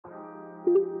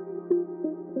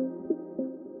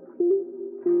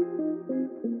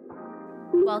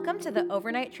Welcome to the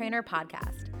Overnight Trainer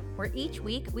Podcast, where each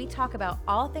week we talk about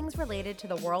all things related to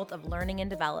the world of learning and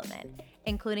development,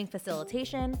 including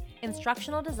facilitation,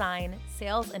 instructional design,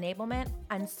 sales enablement,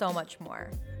 and so much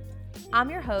more. I'm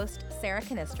your host, Sarah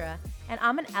Canistra, and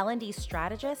I'm an L&D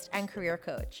strategist and career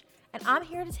coach. And I'm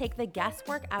here to take the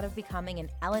guesswork out of becoming an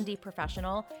L&D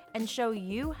professional and show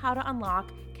you how to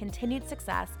unlock continued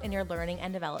success in your learning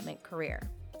and development career.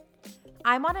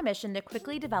 I'm on a mission to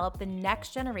quickly develop the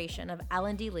next generation of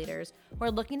L&D leaders who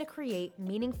are looking to create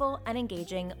meaningful and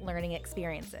engaging learning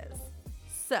experiences.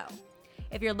 So,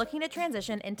 if you're looking to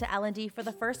transition into L&D for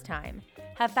the first time,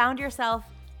 have found yourself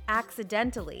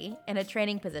accidentally in a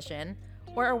training position,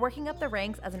 or are working up the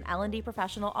ranks as an L&D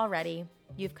professional already,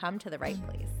 you've come to the right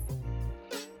place.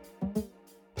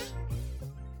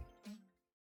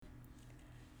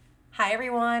 Hi,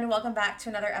 everyone. Welcome back to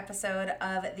another episode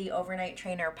of the Overnight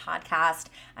Trainer Podcast.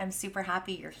 I'm super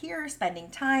happy you're here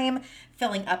spending time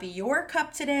filling up your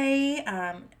cup today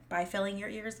by filling your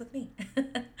ears with me.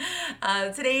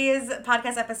 Today's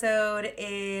podcast episode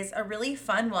is a really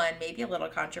fun one, maybe a little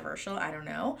controversial, I don't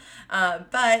know,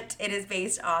 but it is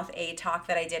based off a talk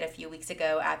that I did a few weeks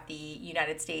ago at the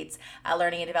United States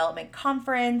Learning and Development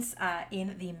Conference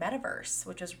in the Metaverse,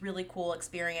 which was a really cool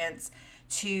experience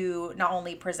to not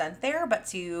only present there, but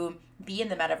to be in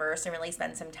the metaverse and really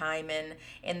spend some time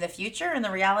in the future. And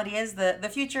the reality is the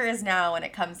future is now when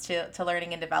it comes to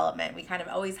learning and development. We kind of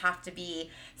always have to be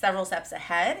several steps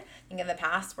ahead. I think in the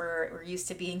past we're used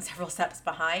to being several steps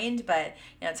behind, but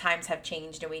times have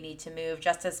changed and we need to move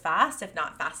just as fast, if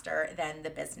not faster, than the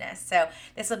business. So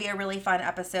this will be a really fun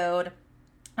episode.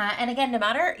 And again, no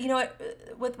matter,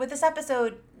 with this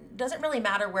episode, doesn't really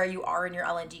matter where you are in your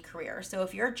L&D career. So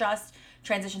if you're just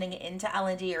transitioning into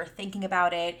L&D or thinking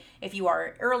about it, if you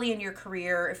are early in your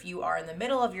career, if you are in the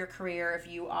middle of your career,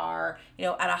 if you are,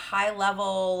 at a high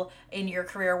level in your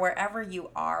career, wherever you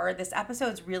are, this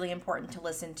episode is really important to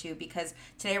listen to, because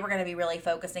today we're going to be really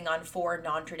focusing on 4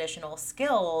 non-traditional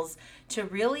skills to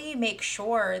really make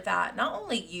sure that not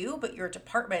only you, but your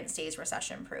department stays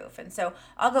recession-proof. And so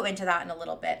I'll go into that in a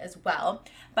little bit as well.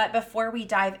 But before we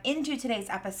dive into today's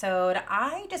episode,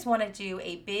 I just want to do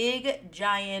a big,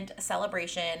 giant celebration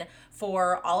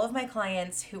for all of my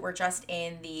clients who were just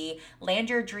in the Land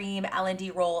Your Dream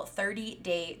L&D Role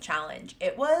 30-day challenge.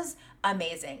 It was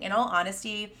amazing. In all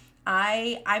honesty,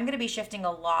 I'm going to be shifting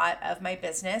a lot of my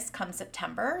business come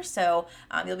September. So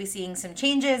you'll be seeing some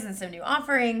changes and some new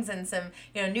offerings and some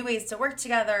new ways to work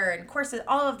together and courses,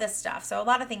 all of this stuff. So a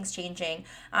lot of things changing.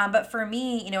 But for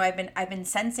me, I've been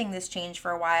sensing this change for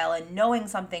a while and knowing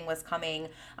something was coming.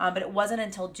 But it wasn't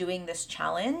until doing this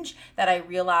challenge that I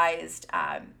realized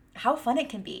how fun it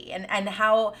can be and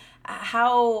how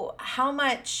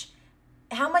much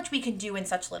we can do in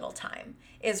such little time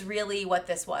is really what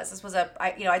this was. This was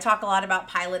I talk a lot about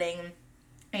piloting,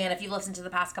 and if you've listened to the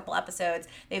past couple episodes,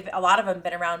 a lot of them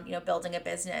been around, building a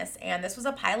business. And this was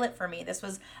a pilot for me. This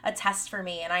was a test for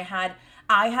me. And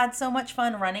I had so much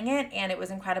fun running it, and it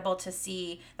was incredible to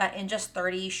see that in just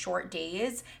 30 short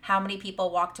days, how many people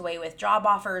walked away with job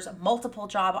offers, multiple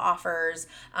job offers.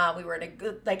 We were in a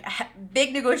good,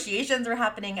 big negotiations were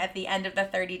happening at the end of the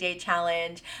 30-day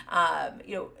challenge.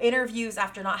 Interviews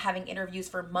after not having interviews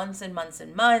for months and months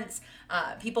and months.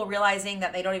 People realizing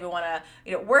that they don't even want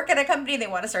to, work at a company; they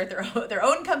want to start their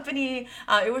own company.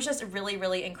 It was just really,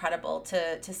 really incredible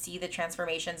to see the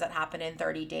transformations that happen in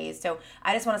 30 days. So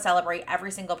I just want to celebrate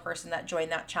every single person that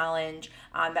joined that challenge,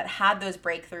 that had those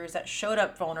breakthroughs, that showed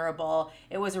up vulnerable.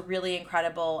 It was really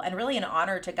incredible and really an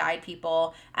honor to guide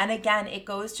people. And again, it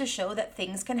goes to show that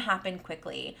things can happen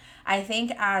quickly. I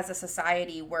think as a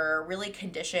society, we're really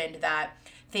conditioned that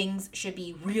things should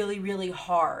be really, really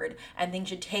hard and things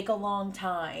should take a long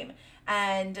time.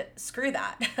 And screw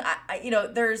that.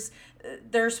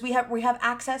 We have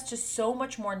access to so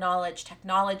much more knowledge,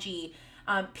 technology,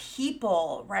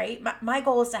 people, right? My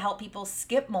goal is to help people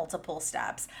skip multiple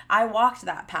steps. I walked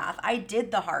that path. I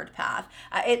did the hard path.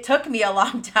 It took me a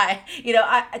long time,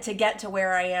 to get to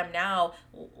where I am now.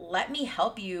 Let me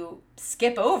help you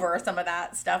skip over some of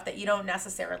that stuff that you don't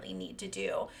necessarily need to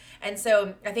do. And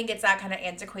so I think it's that kind of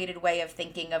antiquated way of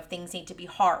thinking of things need to be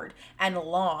hard and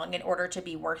long in order to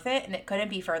be worth it. And it couldn't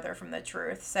be further from the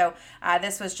truth. So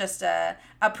this was just a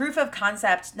proof of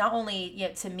concept, not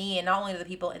only to me and not only to the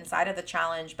people inside of the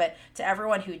challenge, but to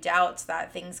everyone who doubts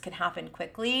that things can happen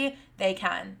quickly. They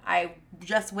can. I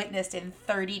just witnessed in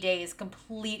 30 days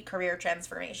complete career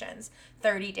transformations.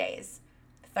 30 days.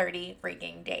 30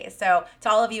 freaking days. So to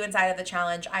all of you inside of the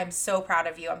challenge, I'm so proud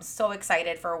of you. I'm so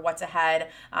excited for what's ahead.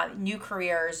 New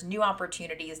careers, new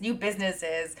opportunities, new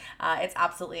businesses. It's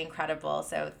absolutely incredible.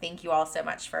 So thank you all so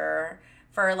much for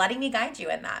letting me guide you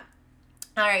in that.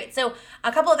 All right, so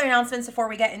a couple other announcements before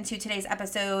we get into today's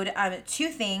episode. Two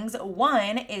things.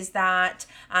 One is that,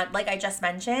 like I just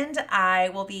mentioned, I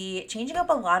will be changing up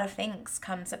a lot of things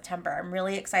come September. I'm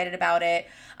really excited about it.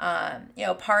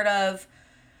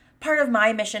 Part of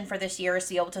my mission for this year is to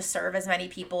be able to serve as many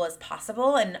people as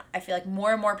possible. And I feel like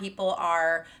more and more people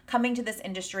are coming to this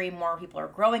industry. More people are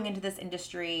growing into this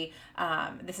industry.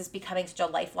 This is becoming such a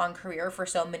lifelong career for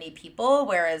so many people.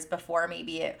 Whereas before,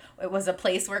 maybe it was a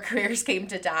place where careers came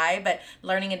to die. But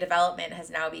learning and development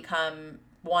has now become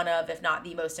one of, if not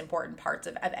the most important parts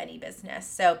of any business.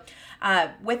 So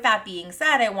with that being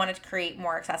said, I wanted to create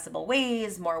more accessible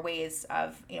ways, more ways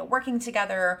of working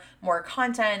together, more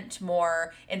content,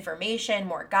 more information,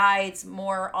 more guides,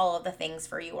 more all of the things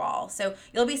for you all. So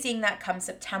you'll be seeing that come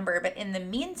September. But in the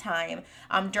meantime,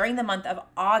 during the month of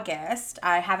August,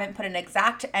 I haven't put an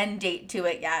exact end date to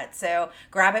it yet. So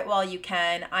grab it while you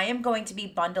can. I am going to be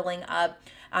bundling up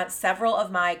several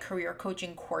of my career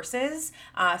coaching courses.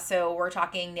 So we're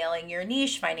talking nailing your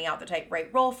niche, finding out the right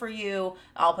role for you.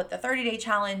 I'll put the 30-day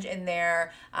challenge in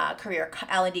there,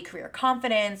 L&D career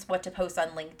confidence, what to post on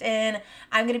LinkedIn.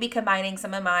 I'm going to be combining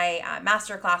some of my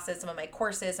master classes, some of my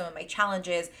courses, some of my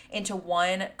challenges into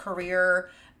one career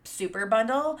super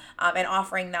bundle and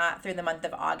offering that through the month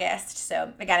of August.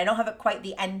 So again, I don't have quite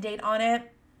the end date on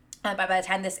it. But by the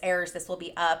time this airs, this will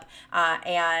be up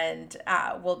and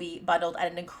will be bundled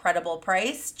at an incredible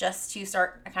price just to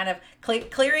start kind of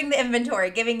clearing the inventory,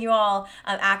 giving you all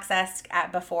access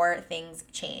before things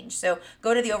change. So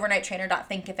go to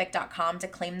theovernighttrainer.thinkific.com to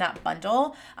claim that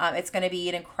bundle. It's going to be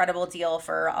an incredible deal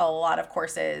for a lot of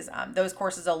courses. Those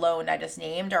courses alone I just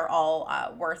named are all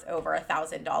worth over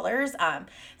 $1,000.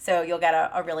 So you'll get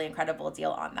a really incredible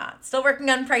deal on that. Still working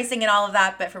on pricing and all of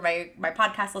that, but for my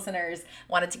podcast listeners,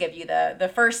 wanted to give you the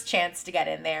first chance to get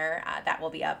in there. That will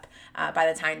be up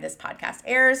by the time this podcast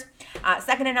airs.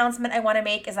 Second announcement I want to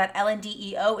make is that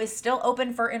L&D is still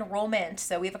open for enrollment.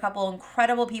 So we have a couple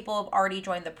incredible people who have already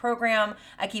joined the program.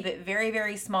 I keep it very,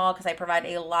 very small because I provide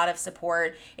a lot of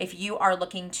support. If you are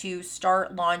looking to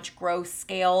start, launch, grow,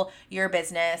 scale your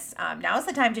business, now is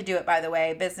the time to do it, by the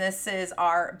way. Businesses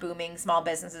are booming. Small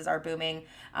businesses are booming.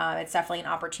 It's definitely an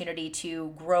opportunity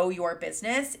to grow your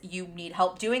business. You need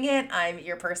help doing it. I'm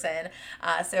your person.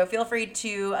 So feel free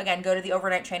to, again, go to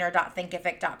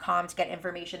theovernighttrainer.thinkific.com to get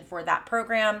information for that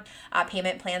program.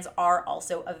 Payment plans are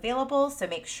also available, so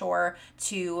make sure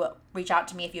to reach out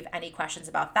to me if you have any questions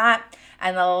about that.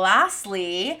 And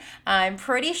lastly, I'm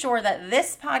pretty sure that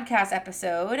this podcast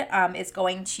episode is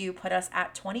going to put us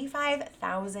at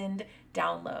 25,000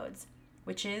 downloads,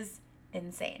 which is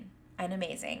insane and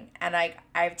amazing. And I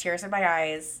have tears in my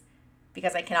eyes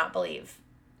because I cannot believe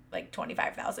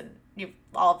 25,000. You've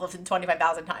all listened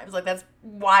 25,000 times. That's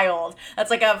wild. That's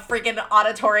like a freaking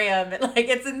auditorium.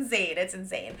 It's insane. It's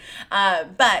insane.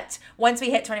 But once we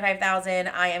hit 25,000,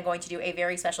 I am going to do a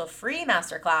very special free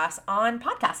masterclass on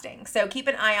podcasting. So keep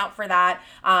an eye out for that.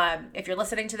 If you're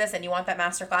listening to this and you want that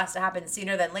masterclass to happen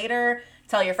sooner than later,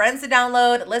 tell your friends to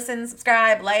download, listen,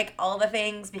 subscribe, all the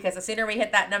things, because the sooner we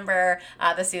hit that number,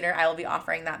 the sooner I will be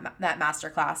offering that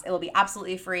masterclass. It will be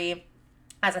absolutely free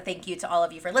as a thank you to all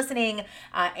of you for listening,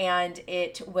 and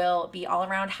it will be all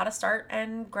around how to start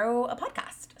and grow a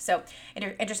podcast. So if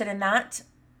you're interested in that,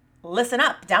 listen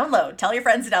up, download, tell your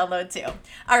friends to download too.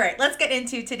 All right, let's get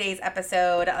into today's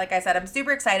episode. Like I said, I'm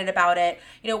super excited about it.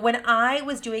 When I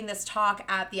was doing this talk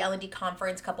at the L&D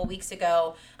conference a couple weeks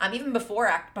ago, even before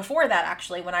that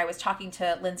actually, when I was talking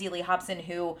to Lindsay Lee Hobson,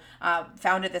 who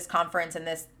founded this conference and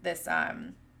this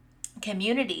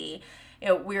community,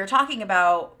 we were talking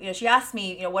about, she asked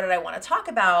me, what did I want to talk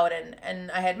about? And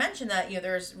I had mentioned that,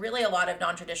 there's really a lot of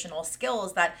non-traditional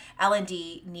skills that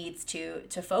L&D needs to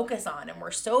focus on. And we're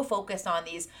so focused on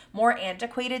these more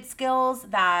antiquated skills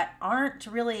that aren't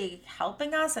really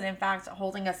helping us and in fact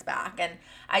holding us back. And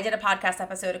I did a podcast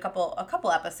episode a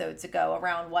couple episodes ago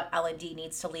around what L&D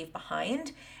needs to leave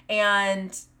behind.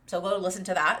 And so go listen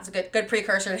to that. It's a good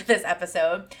precursor to this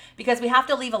episode, because we have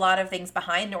to leave a lot of things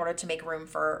behind in order to make room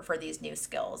for these new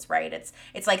skills, right?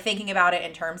 It's like thinking about it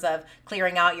in terms of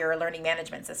clearing out your learning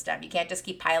management system. You can't just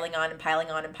keep piling on and piling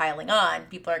on and piling on.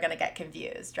 People are going to get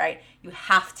confused, right? You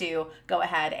have to go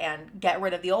ahead and get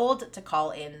rid of the old to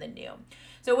call in the new.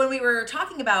 So when we were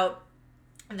talking about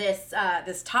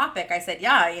this topic, I said,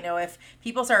 yeah, if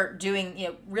people start doing,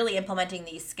 really implementing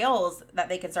these skills that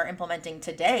they could start implementing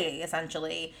today,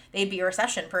 essentially, they'd be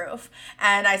recession proof.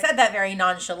 And I said that very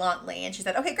nonchalantly. And she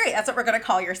said, okay, great. That's what we're going to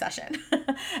call your session.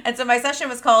 And so my session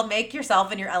was called Make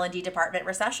Yourself and Your L&D Department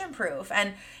Recession Proof.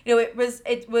 And, it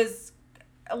was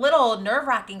a little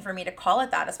nerve-wracking for me to call it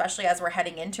that, especially as we're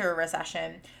heading into a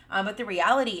recession. But the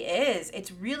reality is,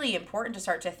 it's really important to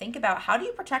start to think about, how do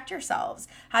you protect yourselves?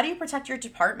 How do you protect your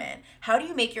department? How do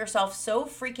you make yourself so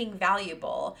freaking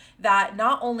valuable that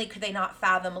not only could they not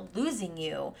fathom losing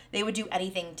you, they would do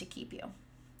anything to keep you?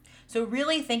 So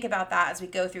really think about that as we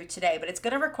go through today, but it's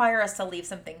going to require us to leave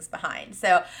some things behind.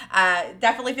 So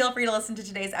definitely feel free to listen to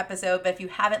today's episode, but if you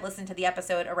haven't listened to the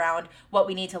episode around what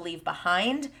we need to leave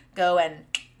behind, go and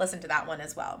listen to that one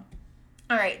as well.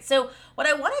 All right, so what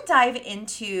I want to dive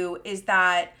into is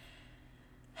that,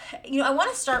 I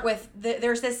want to start with,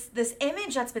 there's this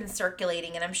image that's been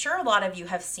circulating, and I'm sure a lot of you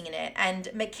have seen it. And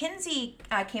McKinsey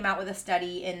came out with a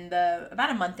study about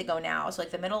a month ago now, so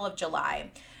like the middle of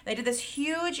July. They did this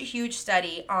huge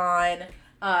study on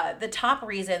the top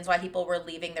reasons why people were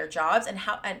leaving their jobs and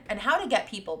how to get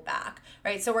people back,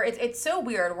 right? So it's so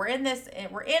weird. We're in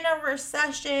a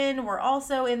recession. We're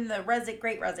also in the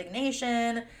Great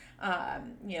Resignation.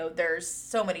 There's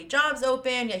so many jobs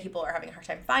open, yet people are having a hard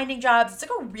time finding jobs. It's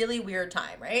like a really weird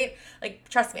time, right? Like,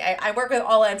 trust me, I work with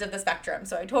all ends of the spectrum,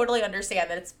 so I totally understand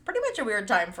that it's pretty much a weird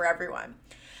time for everyone.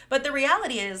 But the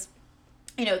reality is,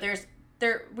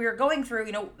 we're going through,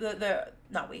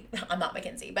 I'm not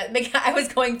McKinsey, but I was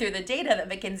going through the data that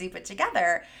McKinsey put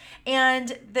together,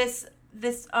 and this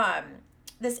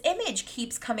image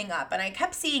keeps coming up, and I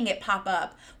kept seeing it pop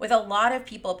up with a lot of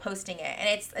people posting it, and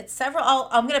it's several.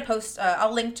 I'm gonna post.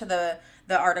 I'll link to the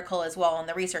article as well on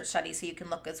the research study, so you can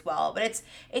look as well. But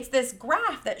it's this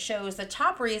graph that shows the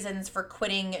top reasons for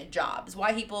quitting jobs.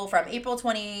 Why people from April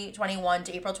 2021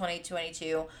 to April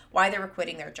 2022, why they were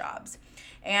quitting their jobs,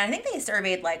 and I think they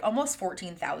surveyed like almost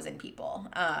 14,000 people.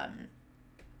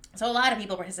 So a lot of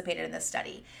people participated in this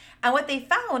study. And what they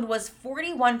found was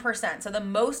 41%, so the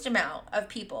most amount of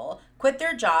people quit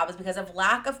their jobs because of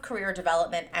lack of career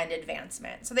development and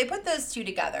advancement. So they put those two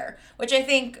together, which I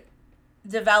think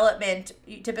development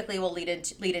typically will lead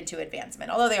into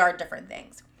advancement, although they are different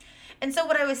things. And so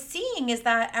what I was seeing is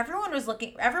that everyone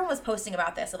was posting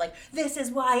about this, of like, this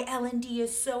is why L&D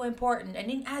is so important.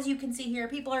 And as you can see here,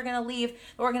 people are going to leave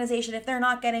the organization if they're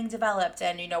not getting developed.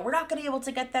 And, we're not going to be able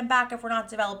to get them back if we're not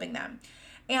developing them.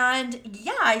 And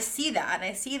yeah, I see that. And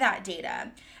I see that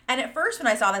data. And at first when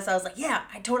I saw this, I was like, yeah,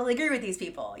 I totally agree with these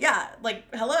people. Yeah, like,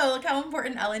 hello, look how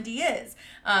important L&D is.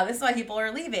 This is why people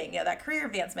are leaving, that career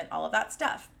advancement, all of that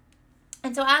stuff.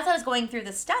 And so as I was going through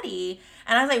the study,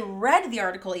 and as I read the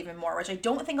article even more, which I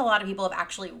don't think a lot of people have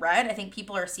actually read, I think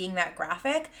people are seeing that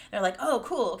graphic. They're like, oh,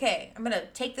 cool, okay, I'm going to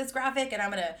take this graphic and I'm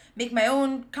going to make my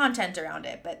own content around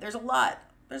it. But there's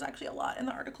actually a lot in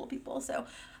the article, people. So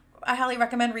I highly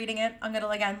recommend reading it. I'm going to,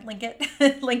 again, link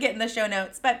it in the show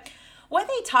notes. But what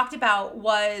they talked about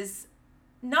was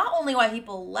not only why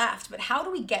people left, but how do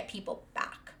we get people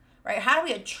back? Right? How do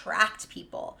we attract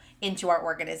people into our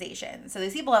organization? So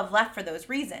these people have left for those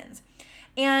reasons.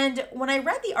 And when I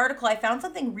read the article, I found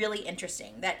something really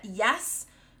interesting, that yes,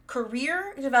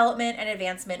 career development and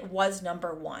advancement was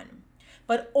number one,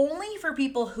 but only for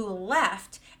people who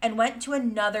left and went to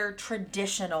another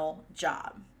traditional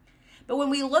job. But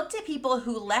when we looked at people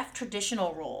who left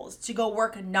traditional roles to go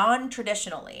work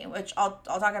non-traditionally, which I'll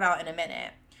talk about in a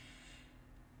minute,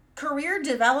 career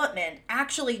development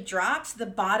actually drops the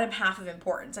bottom half of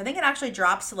importance. I think it actually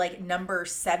drops to like number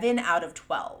 7 out of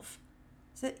 12.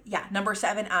 So yeah, number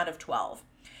 7 out of 12.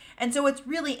 And so what's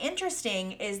really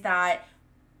interesting is that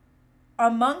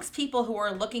amongst people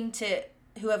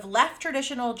who have left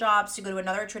traditional jobs to go to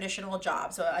another traditional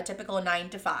job, so a typical 9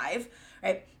 to 5,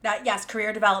 right? That yes,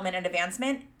 career development and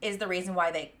advancement is the reason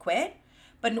why they quit.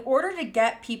 But in order to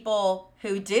get people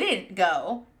who didn't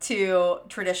go to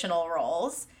traditional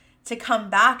roles to come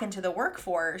back into the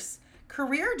workforce,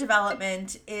 career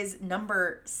development is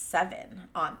number 7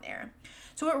 on there.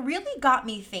 So it really got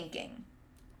me thinking.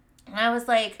 And I was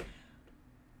like,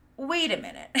 wait a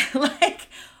minute. Like,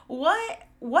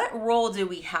 what role do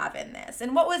we have in this?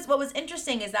 And what was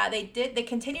interesting is that they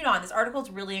continued on. This article is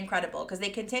really incredible because they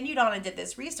continued on and did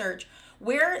this research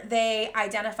where they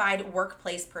identified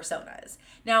workplace personas.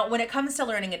 Now, when it comes to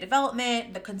learning and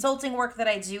development, the consulting work that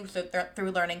I do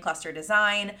through Learning Cluster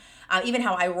Design, even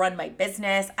how I run my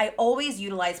business, I always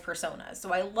utilize personas.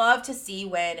 So I love to see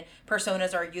when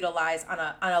personas are utilized on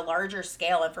a larger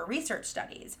scale and for research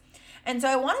studies. And so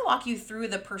I want to walk you through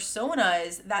the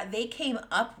personas that they came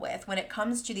up with when it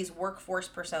comes to these workforce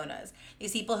personas.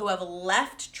 These people who have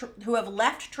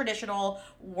left traditional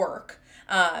work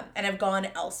and have gone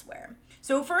elsewhere.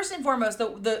 So first and foremost,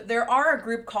 there are a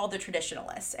group called the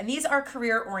traditionalists, and these are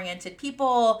career-oriented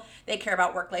people. They care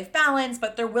about work-life balance,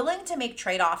 but they're willing to make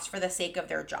trade-offs for the sake of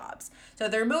their jobs. So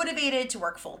they're motivated to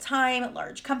work full-time at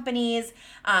large companies,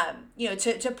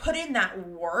 to put in that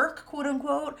work, quote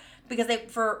unquote, because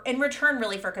in return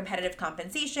really for competitive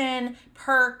compensation,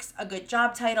 perks, a good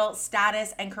job title,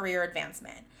 status, and career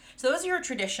advancement. So those are your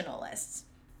traditionalists.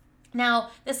 Now,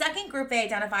 the second group they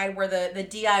identified were the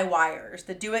DIYers,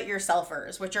 the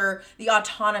do-it-yourselfers, which are the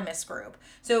autonomous group.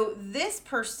 So this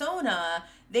persona,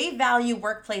 they value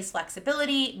workplace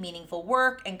flexibility, meaningful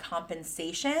work, and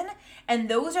compensation. And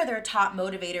those are their top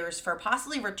motivators for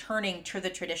possibly returning to the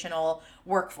traditional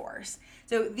workforce.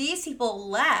 So these people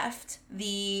left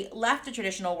the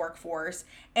traditional workforce,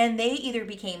 and they either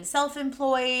became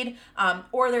self-employed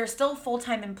or they're still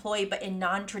full-time employed but in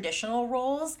non-traditional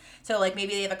roles. So like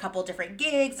maybe they have a couple different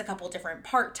gigs, a couple different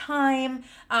part-time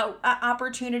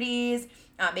opportunities.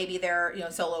 Maybe they're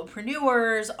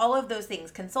solopreneurs, all of those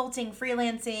things, consulting,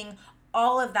 freelancing,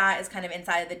 all of that is kind of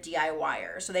inside of the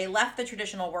DIYer. So they left the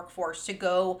traditional workforce to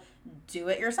go do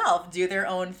it yourself, do their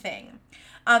own thing.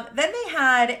 Then they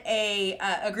had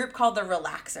a group called the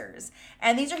relaxers.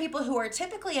 And these are people who are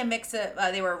typically a mix of,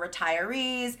 they were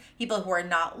retirees, people who are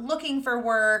not looking for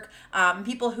work,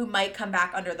 people who might come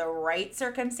back under the right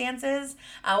circumstances.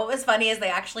 What was funny is they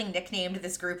actually nicknamed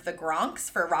this group the Gronks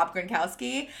for Rob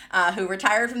Gronkowski, who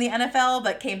retired from the NFL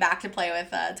but came back to play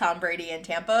with Tom Brady in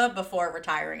Tampa before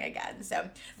retiring again. So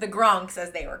the Gronks,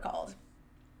 as they were called.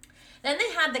 Then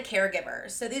they had the caregivers.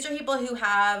 So these are people who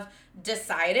have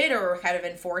decided or kind of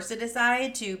been forced to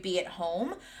decide to be at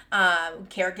home,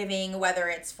 caregiving, whether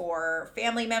it's for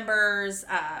family members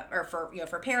or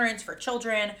for parents, for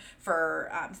children,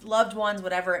 for loved ones,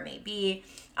 whatever it may be.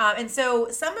 And so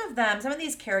some of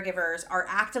these caregivers are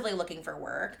actively looking for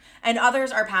work, and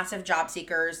others are passive job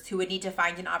seekers who would need to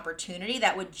find an opportunity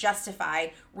that would justify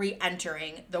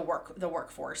re-entering the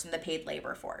workforce and the paid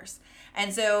labor force.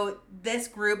 And so this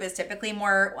group is typically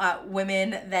more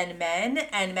women than men,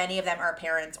 and many of them are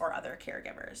parents or other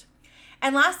caregivers.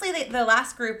 And lastly, the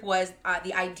last group was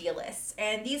the idealists.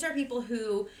 And these are people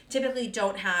who typically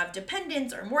don't have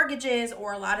dependents or mortgages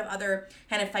or a lot of other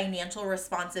kind of financial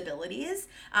responsibilities.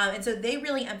 And so they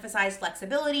really emphasize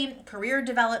flexibility, career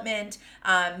development,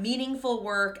 meaningful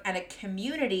work, and a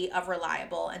community of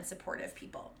reliable and supportive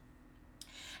people.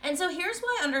 And so here's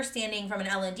why understanding from an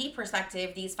L&D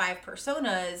perspective these 5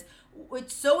 personas,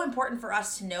 it's so important for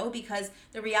us to know, because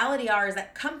the reality is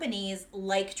that companies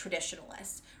like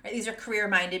traditionalists, right? These are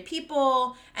career-minded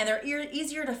people, and they're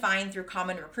easier to find through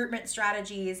common recruitment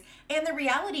strategies. And the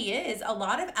reality is a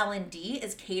lot of L&D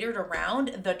is catered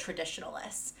around the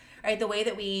traditionalists, right? The way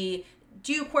that we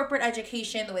do corporate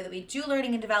education, the way that we do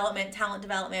learning and development, talent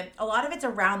development, a lot of it's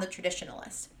around the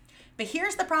traditionalists. But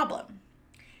here's the problem.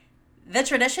 The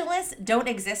traditionalists don't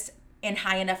exist in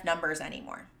high enough numbers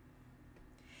anymore.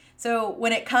 So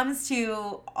when it comes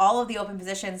to all of the open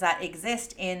positions that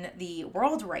exist in the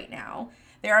world right now,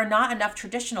 there are not enough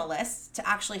traditionalists to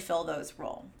actually fill those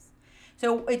roles.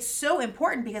 So it's so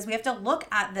important because we have to look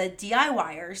at the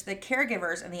DIYers, the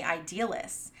caregivers, and the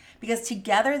idealists, because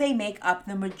together they make up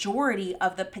the majority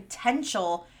of the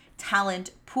potential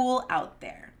talent pool out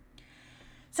there.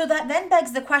 So that then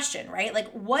begs the question, right? Like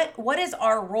what is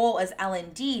our role as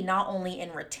L&D, not only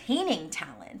in retaining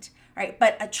talent, right,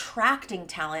 but attracting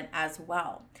talent as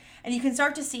well? And you can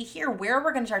start to see here where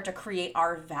we're going to start to create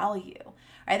our value.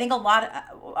 I think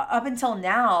up until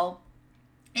now,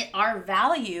 our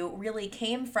value really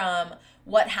came from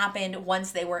what happened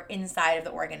once they were inside of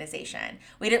the organization.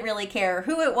 We didn't really care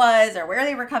who it was or where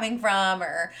they were coming from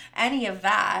or any of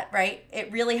that, right?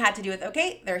 It really had to do with,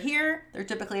 okay, they're here, they're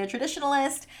typically a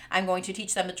traditionalist, I'm going to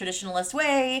teach them the traditionalist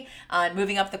way on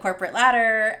moving up the corporate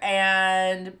ladder,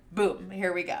 and boom,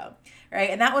 here we go, right?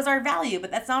 And that was our value,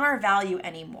 but that's not our value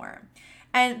anymore.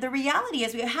 And the reality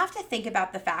is we have to think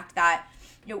about the fact that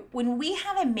when we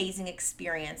have amazing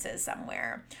experiences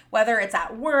somewhere, whether it's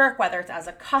at work, whether it's as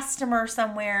a customer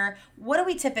somewhere, what do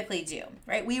we typically do,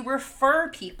 right? We refer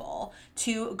people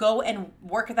to go and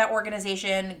work at that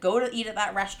organization, go to eat at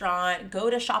that restaurant,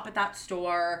 go to shop at that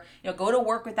store, go to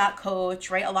work with that coach,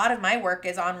 right? A lot of my work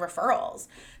is on referrals.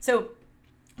 So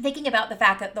thinking about the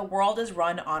fact that the world is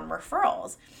run on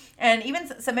referrals. And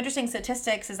even some interesting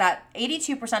statistics is that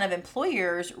 82% of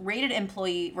employers rated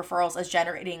employee referrals as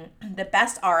generating the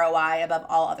best ROI above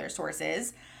all other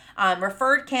sources.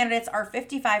 Referred candidates are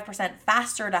 55%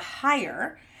 faster to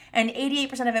hire, And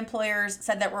 88% of employers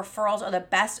said that referrals are the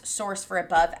best source for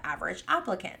above average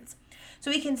applicants.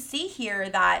 So we can see here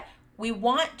that we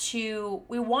want to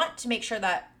make sure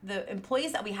that the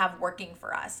employees that we have working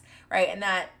for us, right? And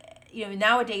that,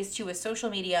 nowadays too, with social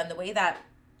media and the way that,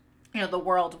 the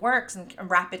world works and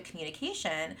rapid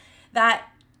communication, that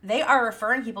they are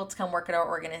referring people to come work at our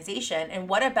organization. And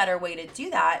what a better way to do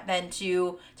that than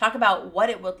to talk about what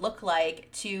it would look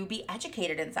like to be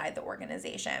educated inside the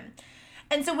organization.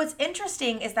 And so what's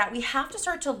interesting is that we have to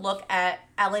start to look at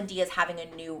L&D as having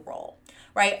a new role,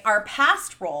 right? Our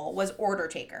past role was order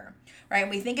taker, right? When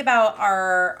we think about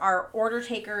our order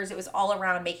takers, it was all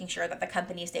around making sure that the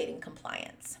company stayed in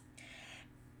compliance.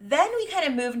 Then we kind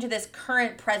of move into this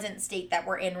current present state that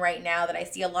we're in right now, that I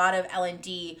see a lot of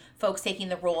L&D folks taking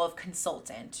the role of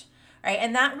consultant, right?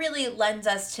 And that really lends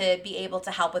us to be able to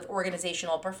help with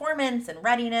organizational performance and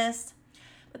readiness.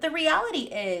 But the reality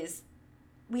is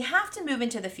we have to move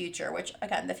into the future, which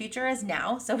again, the future is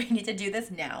now, so we need to do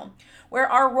this now, where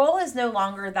our role is no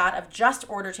longer that of just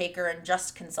order taker and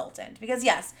just consultant. Because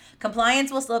yes,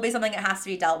 compliance will still be something that has to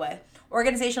be dealt with.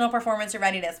 Organizational performance or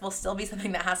readiness will still be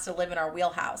something that has to live in our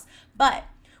wheelhouse. But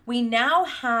we now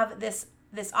have this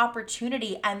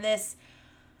opportunity, and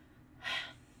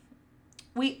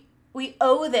we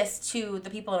owe this to the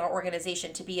people in our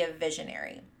organization to be a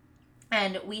visionary.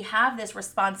 And we have this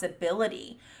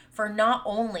responsibility for not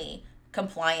only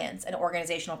compliance and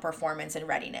organizational performance and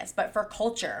readiness, but for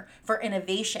culture, for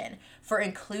innovation, for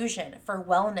inclusion, for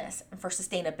wellness, and for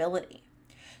sustainability.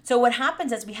 So what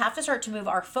happens is we have to start to move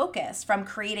our focus from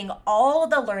creating all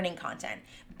the learning content,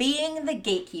 being the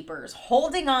gatekeepers,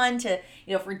 holding on to,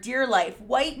 for dear life,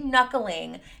 white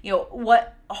knuckling,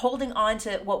 holding on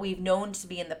to what we've known to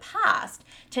be in the past,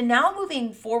 to now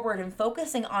moving forward and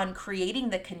focusing on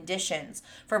creating the conditions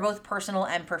for both personal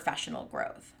and professional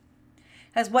growth.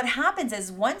 Because what happens is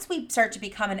once we start to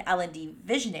become an L&D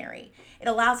visionary, it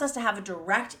allows us to have a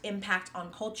direct impact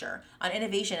on culture, on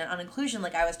innovation, and on inclusion,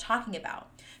 like I was talking about.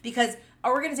 Because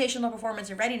organizational performance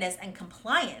and readiness and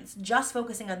compliance, just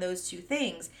focusing on those two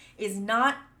things, isn't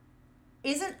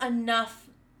enough.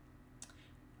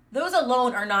 Those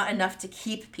alone are not enough to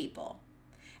keep people.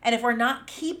 And if we're not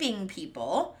keeping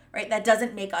people, right, that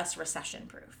doesn't make us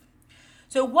recession-proof.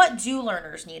 So what do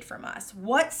learners need from us?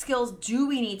 What skills do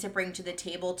we need to bring to the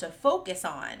table to focus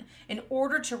on in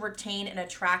order to retain and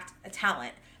attract a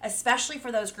talent, especially for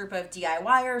those group of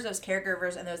DIYers, those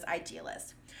caregivers, and those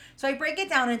idealists? So I break it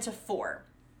down into four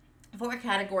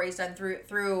categories done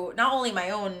through not only my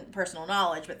own personal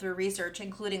knowledge, but through research,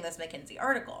 including this McKinsey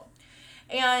article.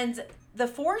 And the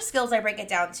four skills I break it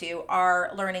down to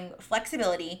are learning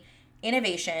flexibility,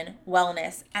 innovation,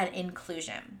 wellness, and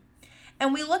inclusion.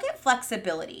 And we look at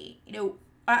flexibility.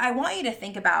 I want you to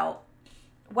think about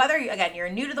whether you're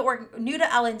new to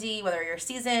L&D, whether you're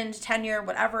seasoned, tenure,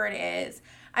 whatever it is.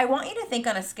 I want you to think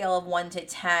on a scale of 1 to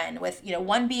 10, with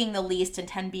 1 being the least and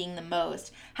 10 being the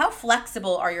most. How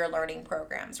flexible are your learning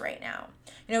programs right now?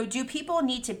 Do people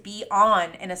need to be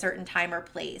on in a certain time or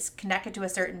place, connected to a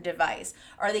certain device?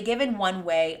 Are they given one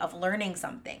way of learning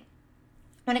something?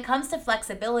 When it comes to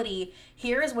flexibility,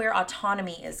 here is where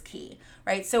autonomy is key,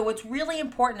 right? So what's really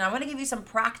important, I want to give you some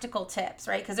practical tips,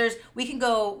 right? Because we can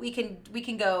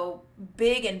go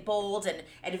big and bold and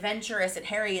adventurous and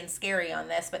hairy and scary on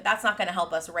this, but that's not going to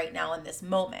help us right now in this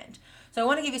moment. So I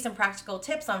want to give you some practical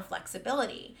tips on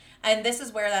flexibility. And this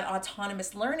is where that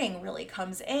autonomous learning really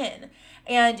comes in.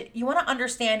 And you want to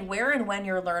understand where and when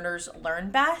your learners learn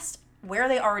best, where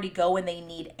they already go when they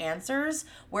need answers,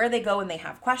 where they go when they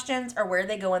have questions, or where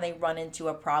they go when they run into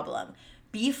a problem.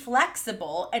 Be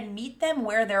flexible and meet them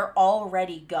where they're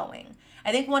already going.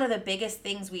 I think one of the biggest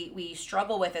things we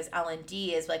struggle with as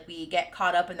L&D is we get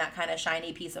caught up in that kind of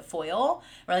shiny piece of foil.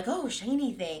 We're like, oh,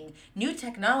 shiny thing, new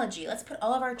technology, let's put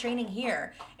all of our training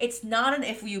here. It's not an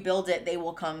if you build it, they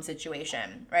will come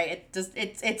situation, right?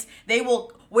 It's they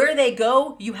will, where they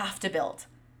go, you have to build.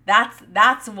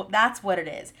 That's what it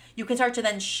is. You can start to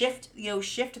then shift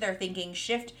their thinking,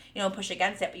 push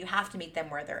against it, but you have to meet them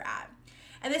where they're at.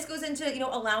 And this goes into,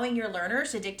 allowing your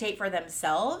learners to dictate for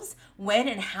themselves when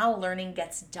and how learning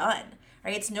gets done,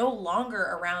 right? It's no longer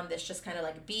around this just kind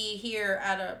of be here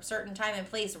at a certain time and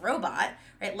place robot,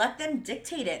 right? Let them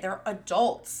dictate it. They're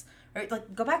adults, right?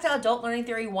 Go back to Adult Learning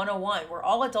Theory 101. We're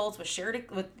all adults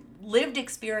with lived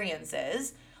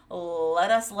experiences.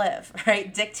 Let us live,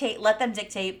 right? Let them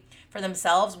dictate for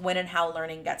themselves when and how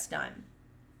learning gets done.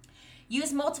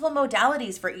 use multiple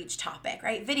modalities for each topic,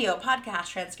 right? Video, podcast,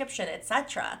 transcription,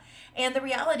 etc. And the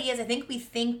reality is, I think we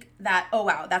think that, oh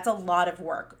wow, that's a lot of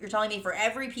work. You're telling me for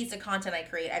every piece of content I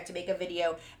create, I have to make a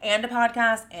video and a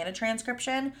podcast and a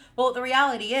transcription. Well, the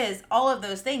reality is all of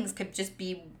those things could just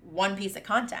be one piece of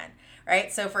content,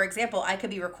 right? So for example, I could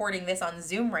be recording this on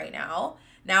Zoom right now.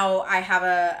 Now I have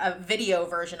a video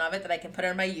version of it that I can put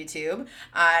on my YouTube,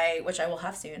 which I will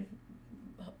have soon.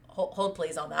 Hold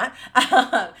please on that.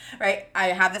 Right. I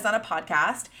have this on a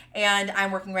podcast, and I'm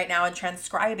working right now on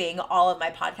transcribing all of my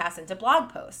podcasts into blog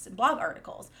posts and blog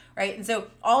articles. Right. And so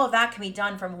all of that can be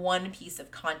done from one piece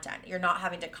of content. You're not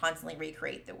having to constantly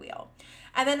recreate the wheel.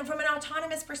 And then from an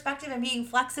autonomous perspective and being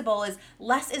flexible is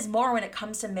less is more when it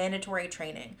comes to mandatory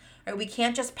training. Right. We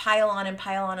can't just pile on and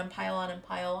pile on and pile on and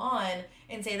pile on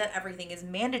and say that everything is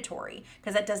mandatory,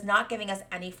 because that does not giving us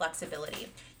any flexibility.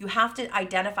 You have to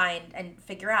identify and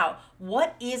figure out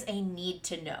what is a need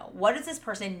to know. What does this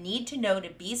person need to know to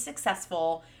be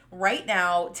successful right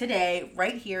now, today,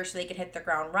 right here, so they can hit the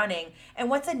ground running? And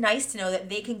what's a nice to know that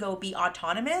they can go be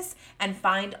autonomous and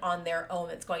find on their own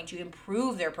that's going to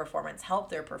improve their performance, help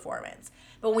their performance.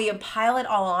 But when we pile it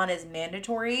all on as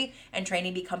mandatory and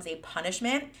training becomes a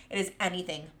punishment, it is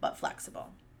anything but flexible.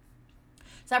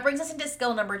 So that brings us into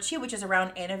skill number 2, which is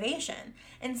around innovation.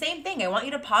 And same thing, I want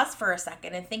you to pause for a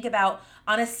second and think about,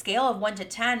 on a scale of 1 to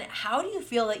 10, how do you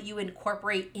feel that you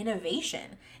incorporate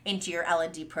innovation into your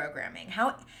L&D programming?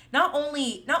 How not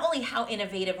only how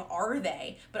innovative are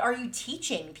they, but are you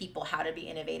teaching people how to be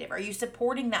innovative? Are you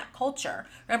supporting that culture?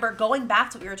 Remember, going back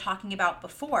to what we were talking about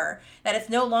before, that it's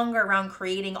no longer around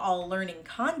creating all learning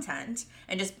content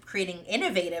and just creating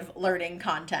innovative learning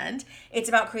content. It's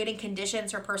about creating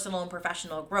conditions for personal and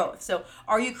professional growth. So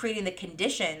are you creating the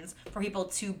conditions for people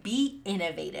to be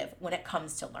innovative when it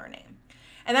comes to learning?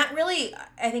 And that really,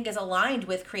 I think, is aligned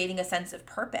with creating a sense of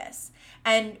purpose.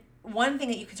 And one thing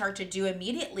that you can start to do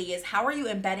immediately is, how are you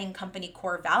embedding company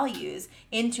core values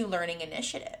into learning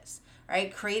initiatives,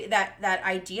 right? Create that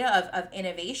idea of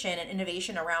innovation and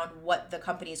innovation around what the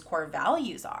company's core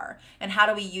values are, and how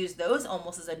do we use those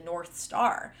almost as a North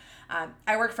Star.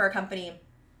 I worked for a company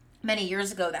many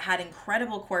years ago that had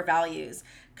incredible core values: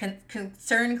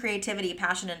 concern, creativity,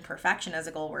 passion, and perfection as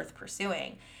a goal worth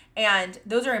pursuing. And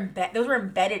those were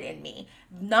embedded in me,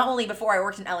 not only before I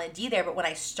worked in L&D there, but when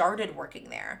I started working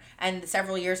there, and the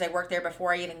several years I worked there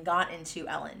before I even got into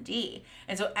L&D.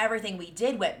 And so everything we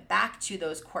did went back to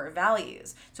those core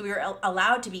values. So we were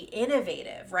allowed to be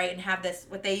innovative, right? And have this,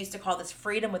 what they used to call this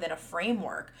freedom within a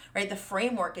framework, right? The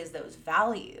framework is those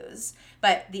values,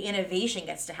 but the innovation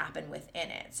gets to happen within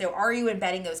it. So are you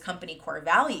embedding those company core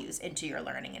values into your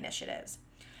learning initiatives?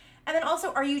 And then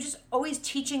also, are you just always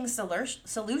teaching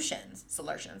solutions?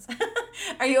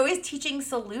 Are you always teaching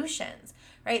solutions,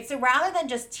 right? So rather than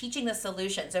just teaching the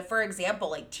solution, so for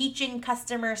example, like teaching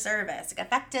customer service, like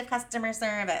effective customer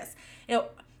service,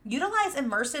 utilize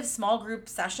immersive small group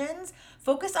sessions,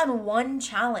 focus on one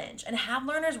challenge, and have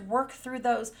learners work through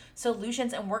those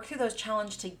solutions and work through those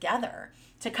challenges together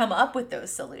to come up with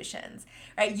those solutions,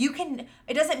 right?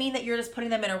 It doesn't mean that you're just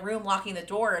putting them in a room, locking the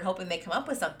door and hoping they come up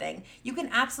with something. You can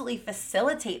absolutely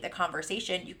facilitate the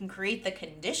conversation. You can create the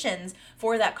conditions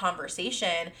for that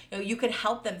conversation. You can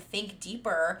help them think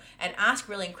deeper and ask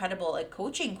really incredible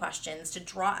coaching questions to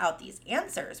draw out these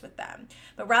answers with them.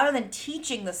 But rather than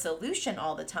teaching the solution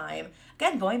all the time,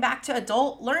 again, going back to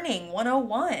adult learning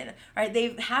 101, right?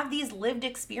 They have these lived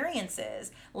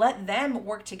experiences. Let them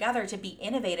work together to be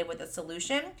innovative with a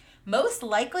solution. Most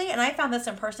likely, and I found this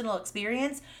in personal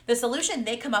experience, the solution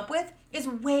they come up with is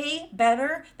way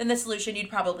better than the solution you'd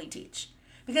probably teach.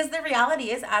 Because the reality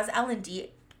is, as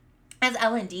L&D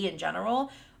in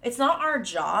general, it's not our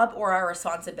job or our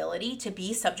responsibility to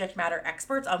be subject matter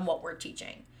experts on what we're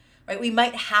teaching. Right? We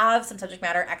might have some subject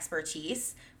matter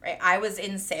expertise, right? I was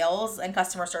in sales and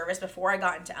customer service before I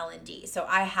got into L&D. So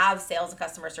I have sales and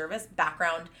customer service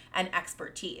background and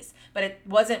expertise. But it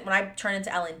wasn't, when I turned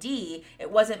into L&D,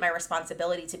 it wasn't my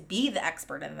responsibility to be the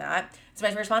expert in that. It's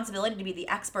my responsibility to be the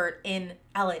expert in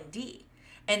L&D.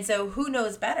 And so who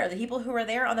knows better? The people who are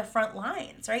there on the front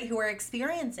lines, right? Who are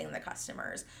experiencing the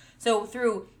customers. So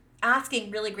through asking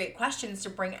really great questions to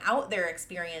bring out their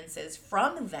experiences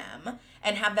from them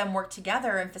and have them work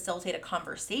together and facilitate a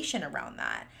conversation around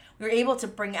that, we were able to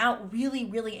bring out really,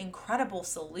 really incredible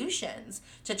solutions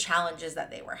to challenges that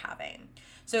they were having.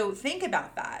 So think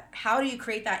about that. How do you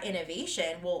create that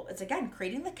innovation? Well, it's again,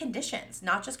 creating the conditions,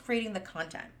 not just creating the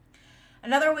content.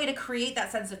 Another way to create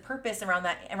that sense of purpose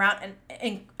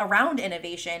around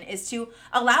innovation is to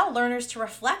allow learners to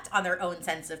reflect on their own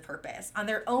sense of purpose, on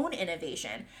their own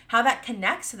innovation, how that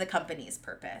connects to the company's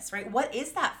purpose, right? What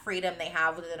is that freedom they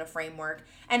have within a framework,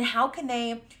 and how can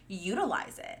they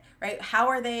utilize it, right? How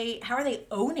are they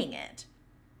owning it?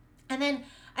 And then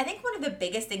I think one of the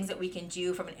biggest things that we can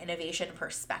do from an innovation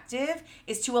perspective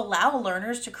is to allow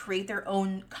learners to create their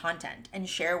own content and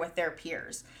share with their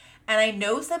peers. And I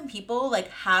know some people like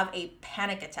have a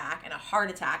panic attack and a heart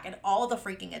attack and all the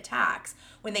freaking attacks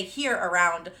when they hear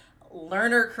around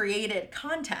learner created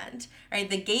content, right?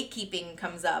 The gatekeeping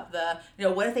comes up.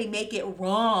 What if they make it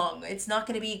wrong? It's not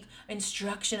going to be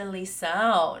instructionally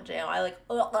sound. I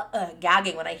like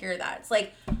gagging when I hear that. It's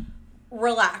like,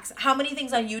 relax. How many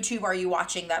things on YouTube are you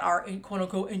watching that are quote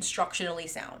unquote instructionally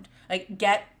sound? Like,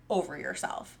 get over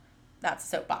yourself. That's a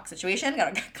soapbox situation.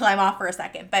 Gotta climb off for a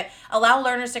second. But allow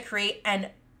learners to create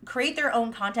their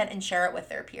own content and share it with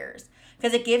their peers,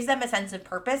 because it gives them a sense of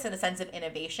purpose and a sense of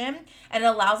innovation, and it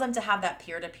allows them to have that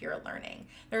peer-to-peer learning.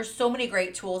 There's so many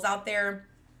great tools out there.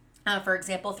 For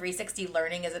example, 360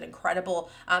 Learning is an incredible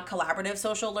collaborative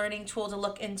social learning tool to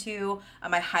look into.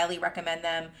 I highly recommend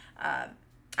them.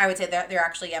 I would say they're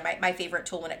actually my favorite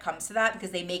tool when it comes to that, because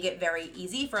they make it very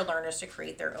easy for learners to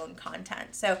create their own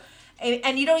content. So,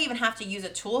 and you don't even have to use a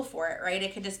tool for it, right?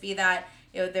 It could just be that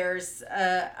there's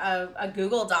a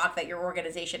Google Doc that your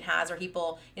organization has, where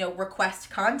people request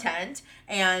content,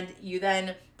 and you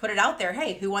then put it out there.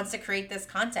 Hey, who wants to create this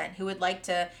content? Who would like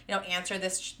to answer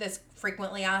this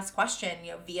frequently asked question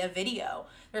via video?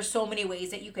 There's so many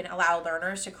ways that you can allow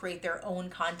learners to create their own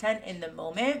content in the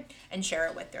moment and share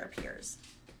it with their peers.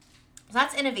 So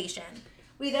that's innovation.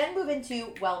 We then move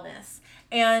into wellness.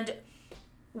 And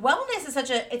wellness is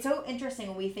it's so interesting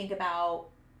when we think about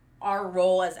our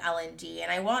role as L&D.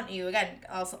 And I want you, again,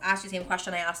 also ask you the same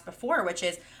question I asked before, which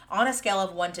is, on a scale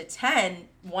of 1 to 10,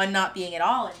 1 not being at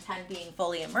all and 10 being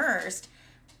fully immersed.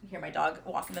 You hear my dog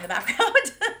walking in the background.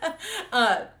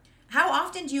 How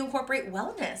often do you incorporate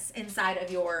wellness inside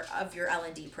of your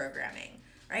L&D programming,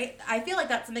 right? I feel like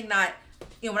that's something that,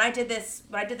 when I did this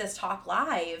talk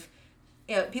live,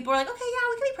 people were like, okay, yeah,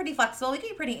 we can be pretty flexible, we can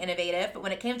be pretty innovative, but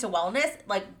when it came to wellness,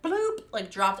 like bloop,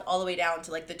 like dropped all the way down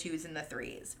to like the 2s and the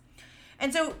 3s.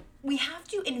 And so we have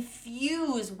to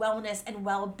infuse wellness and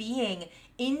well-being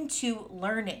into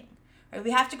learning. Right? We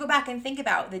have to go back and think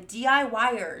about the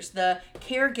DIYers, the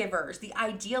caregivers, the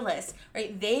idealists,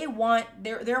 right? They want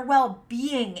their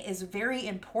well-being is very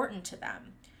important to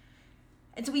them.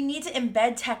 And so we need to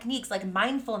embed techniques like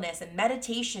mindfulness and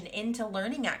meditation into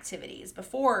learning activities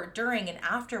before, during, and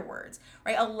afterwards,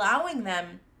 right? Allowing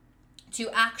them to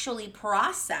actually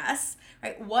process,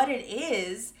 right, what it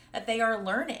is that they are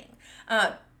learning.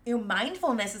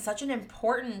 Mindfulness is such an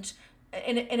important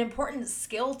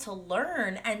skill to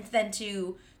learn, and then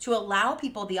to allow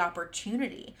people the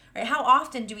opportunity, right? How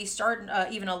often do we start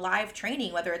even a live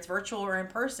training, whether it's virtual or in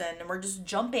person, and we're just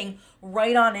jumping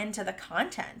right on into the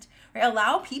content, right?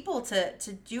 Allow people to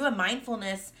do a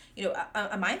mindfulness,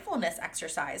 a mindfulness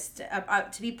exercise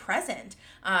to be present.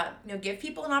 Give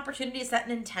people an opportunity to set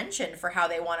an intention for how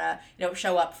they want to,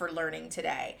 show up for learning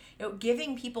today.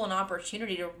 Giving people an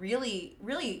opportunity to really,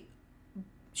 really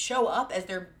show up as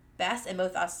their best and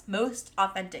most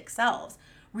authentic selves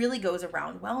really goes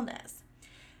around wellness.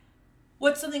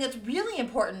 What's something that's really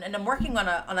important, and I'm working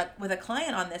with a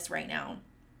client on this right now,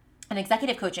 an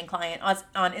executive coaching client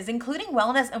is including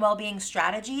wellness and well-being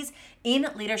strategies in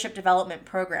leadership development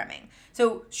programming.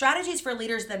 So strategies for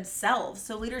leaders themselves,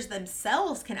 so leaders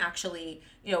themselves can actually,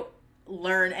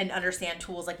 learn and understand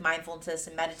tools like mindfulness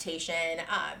and meditation,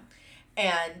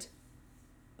 and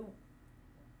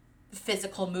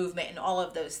physical movement and all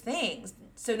of those things.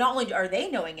 So not only are they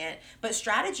knowing it, but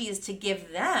strategies to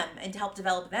give them and to help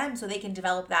develop them so they can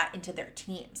develop that into their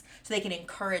teams, so they can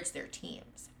encourage their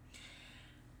teams.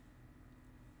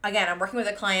 Again, I'm working with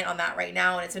a client on that right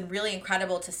now, and it's been really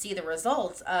incredible to see the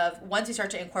results of, once we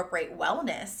start to incorporate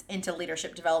wellness into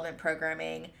leadership development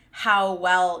programming, how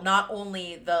well not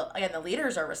only the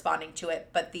leaders are responding to it,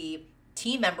 but the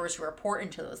team members who report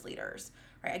into those leaders,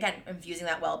 right? Again, infusing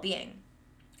that well-being.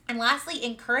 And lastly,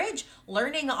 encourage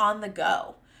learning on the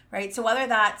go, right? So whether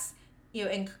that's,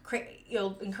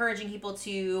 encouraging people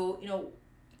to,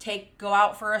 go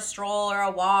out for a stroll or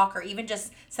a walk, or even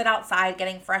just sit outside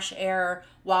getting fresh air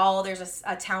while there's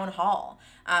a town hall.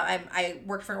 I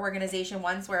worked for an organization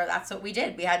once where that's what we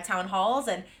did. We had town halls,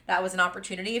 and that was an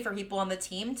opportunity for people on the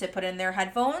team to put in their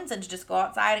headphones and to just go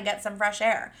outside and get some fresh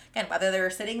air. Again, whether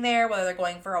they're sitting there, whether they're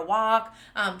going for a walk,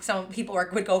 some people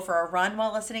would go for a run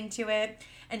while listening to it.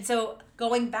 And so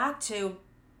going back to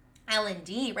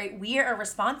L&D, right, we are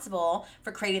responsible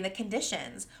for creating the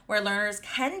conditions where learners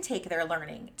can take their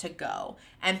learning to go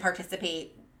and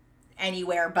participate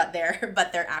anywhere but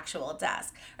their actual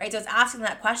desk, right? So it's asking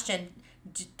that question,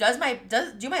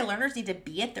 do my learners need to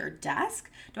be at their desk?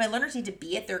 Do my learners need to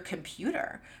be at their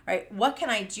computer, right? What can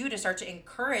I do to start to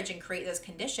encourage and create those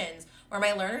conditions where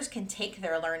my learners can take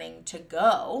their learning to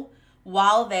go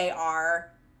while they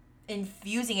are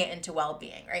infusing it into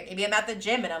well-being, right? Maybe I'm at the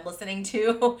gym and I'm listening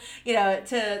to,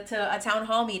 to a town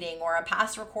hall meeting or a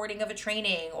past recording of a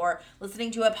training, or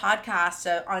listening to a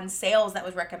podcast on sales that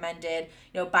was recommended,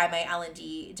 by my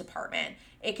L&D department.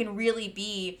 It can really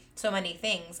be so many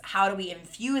things. How do we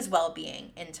infuse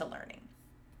well-being into learning?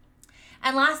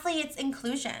 And lastly, it's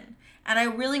inclusion. And I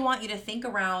really want you to think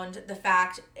around the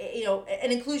fact,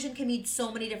 an inclusion can mean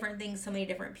so many different things, so many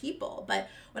different people. But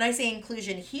when I say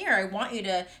inclusion here, I want you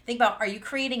to think about, are you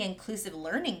creating inclusive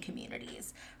learning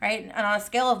communities, right? And on a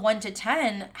scale of 1 to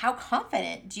 10, how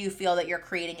confident do you feel that you're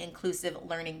creating inclusive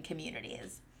learning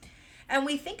communities? And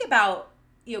we think about,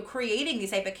 creating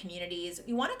these type of communities,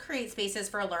 you want to create spaces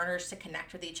for learners to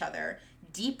connect with each other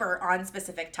deeper on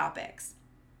specific topics,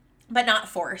 but not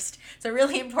forced. So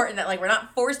really important that we're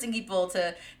not forcing people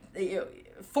to,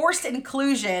 forced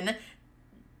inclusion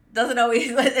doesn't always,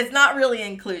 it's not really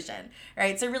inclusion,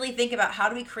 right? So really think about, how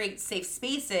do we create safe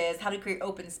spaces? How do we create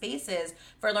open spaces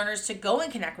for learners to go and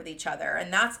connect with each other?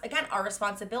 And that's, again, our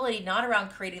responsibility, not around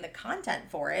creating the content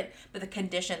for it, but the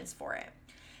conditions for it.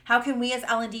 How can we as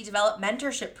L&D develop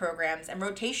mentorship programs and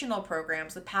rotational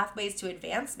programs with pathways to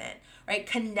advancement, right?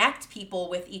 Connect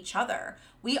people with each other.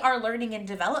 We are learning and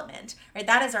development, right?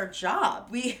 That is our job.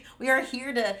 We are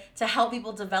here to help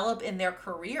people develop in their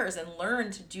careers and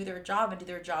learn to do their job and do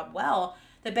their job well.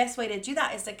 The best way to do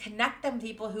that is to connect them to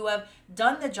people who have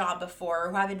done the job before,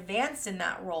 who have advanced in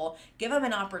that role. Give them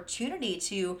an opportunity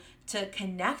to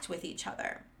connect with each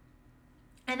other.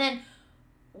 And then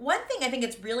one thing I think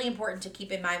it's really important to keep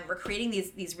in mind when we're creating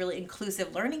these really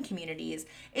inclusive learning communities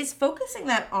is focusing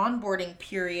that onboarding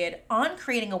period on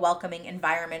creating a welcoming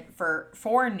environment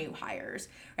for new hires,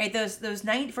 right? Those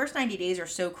first 90 days are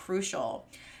so crucial.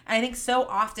 And I think so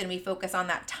often we focus on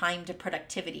that time to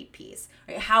productivity piece,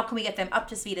 right? How can we get them up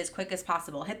to speed as quick as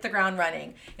possible, hit the ground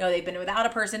running? They've been without a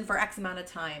person for X amount of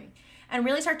time. And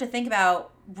really start to think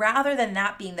about, rather than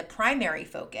that being the primary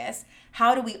focus,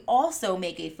 how do we also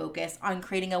make a focus on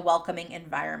creating a welcoming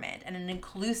environment and an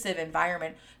inclusive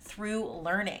environment through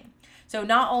learning? So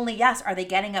not only, yes, are they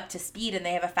getting up to speed and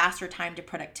they have a faster time to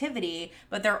productivity,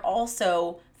 but they're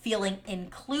also feeling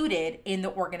included in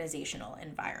the organizational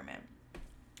environment.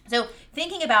 So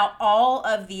thinking about all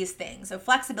of these things, so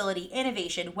flexibility,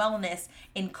 innovation, wellness,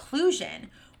 inclusion,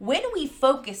 when we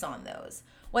focus on those,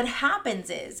 what happens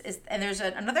is and there's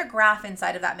another graph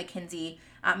inside of that McKinsey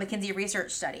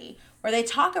research study where they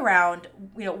talk around,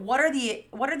 what are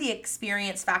the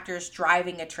experience factors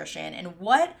driving attrition, and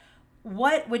what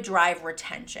would drive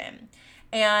retention.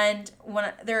 And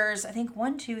when there's, I think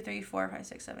 1, 2, 3, 4, 5,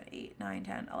 6, 7, 8, 9,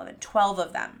 10, 11, 12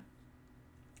 of them.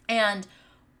 And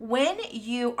when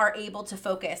you are able to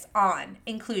focus on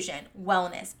inclusion,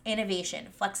 wellness, innovation,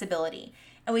 flexibility,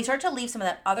 and we start to leave some of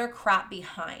that other crap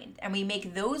behind, and we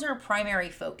make those our primary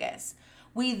focus,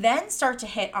 we then start to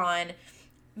hit on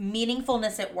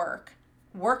meaningfulness at work,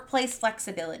 workplace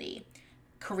flexibility,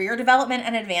 career development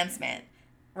and advancement,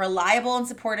 reliable and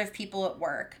supportive people at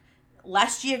work,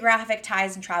 less geographic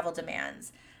ties and travel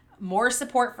demands, more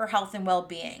support for health and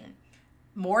well-being,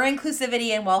 more inclusivity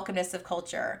and welcomeness of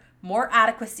culture, more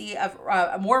adequacy of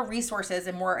more resources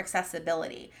and more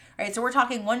accessibility, right? So we're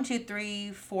talking 1, 2,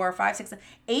 3, 4, 5, 6,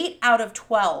 8 out of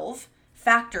 12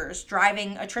 factors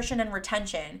driving attrition and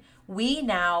retention we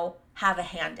now have a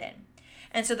hand in.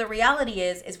 And so the reality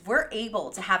is we're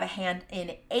able to have a hand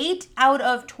in 8 out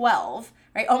of 12,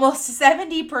 right? Almost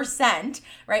 70%,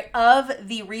 right, of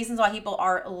the reasons why people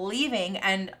are leaving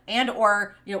and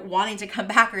or wanting to come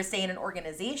back or stay in an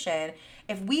organization.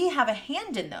 If we have a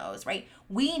hand in those, right,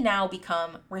 we now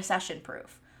become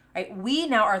recession-proof, right? We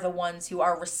now are the ones who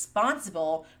are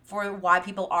responsible for why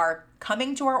people are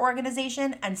coming to our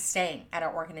organization and staying at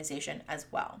our organization as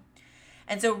well.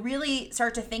 And so really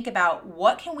start to think about,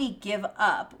 what can we give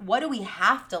up? What do we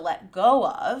have to let go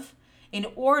of in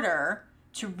order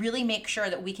to really make sure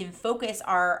that we can focus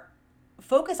our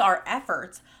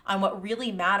efforts on what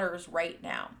really matters right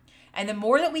now? And the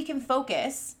more that we can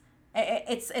focus,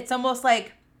 it's almost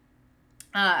like,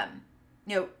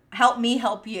 help me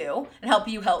help you and help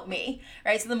you help me,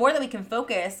 right? So the more that we can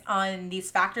focus on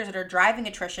these factors that are driving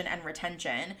attrition and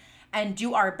retention and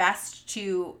do our best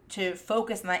to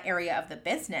focus on that area of the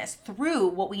business through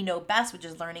what we know best, which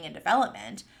is learning and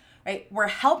development, right? We're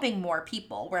helping more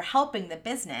people, we're helping the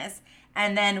business,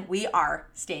 and then we are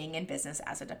staying in business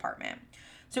as a department.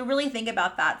 So really think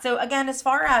about that. So again, as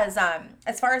far as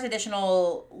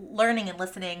additional learning and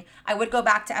listening, I would go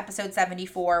back to episode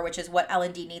 74, which is what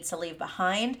L&D needs to leave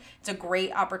behind. It's a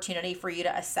great opportunity for you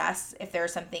to assess if there are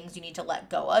some things you need to let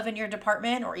go of in your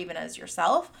department or even as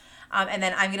yourself. And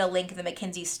then I'm going to link the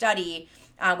McKinsey study,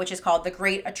 which is called "The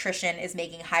Great Attrition is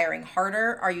Making Hiring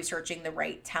Harder. Are You Searching the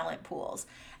Right Talent Pools?"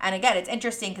 And again, it's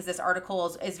interesting because this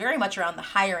article is very much around the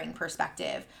hiring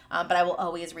perspective, but I will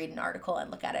always read an article and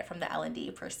look at it from the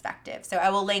L&D perspective. So I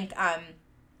will link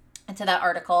to that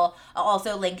article. I'll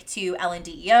also link to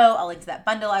L&D EO. I'll link to that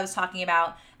bundle I was talking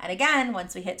about. And again,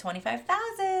 once we hit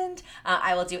 25,000,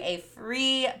 I will do a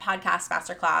free podcast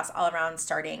masterclass all around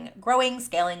starting, growing,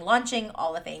 scaling, launching,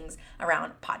 all the things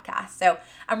around podcasts. So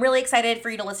I'm really excited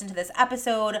for you to listen to this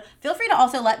episode. Feel free to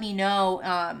also let me know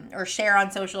or share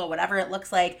on social, whatever it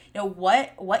looks like,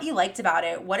 what you liked about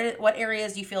it. What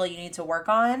areas you feel you need to work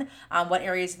on? What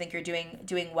areas you think you're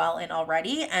doing well in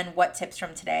already? And what tips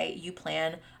from today you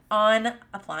plan on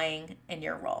applying in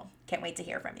your role. Can't wait to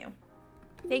hear from you.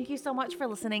 Thank you so much for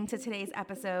listening to today's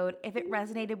episode. If it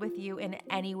resonated with you in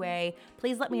any way,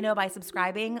 please let me know by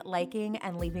subscribing, liking,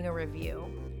 and leaving a review.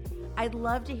 I'd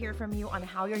love to hear from you on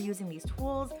how you're using these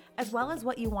tools, as well as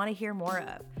what you want to hear more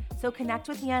of. So connect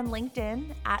with me on LinkedIn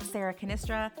at Sarah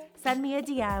Canistra, send me a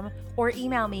DM, or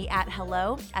email me at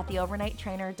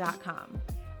hello@theovernighttrainer.com.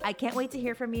 I can't wait to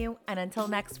hear from you, and until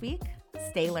next week,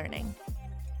 stay learning.